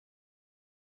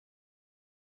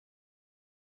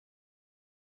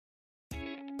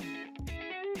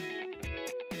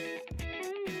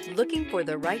Looking for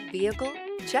the right vehicle?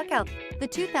 Check out the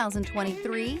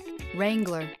 2023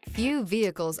 Wrangler. Few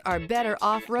vehicles are better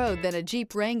off-road than a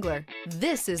Jeep Wrangler.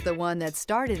 This is the one that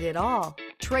started it all.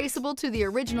 Traceable to the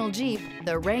original Jeep,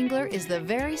 the Wrangler is the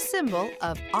very symbol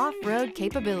of off-road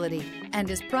capability and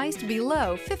is priced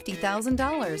below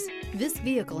 $50,000. This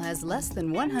vehicle has less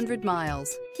than 100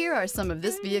 miles. Here are some of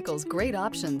this vehicle's great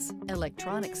options: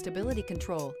 electronic stability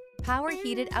control, power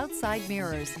heated outside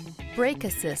mirrors, brake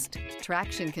assist,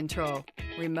 traction control,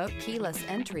 remote keyless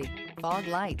entry, fog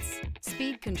lights,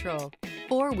 speed control,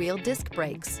 four-wheel disc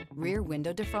brakes, rear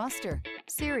window defroster,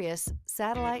 Sirius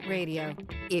satellite radio.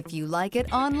 If you like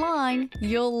it online,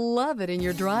 you'll love it in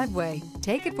your driveway.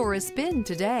 Take it for a spin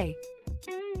today.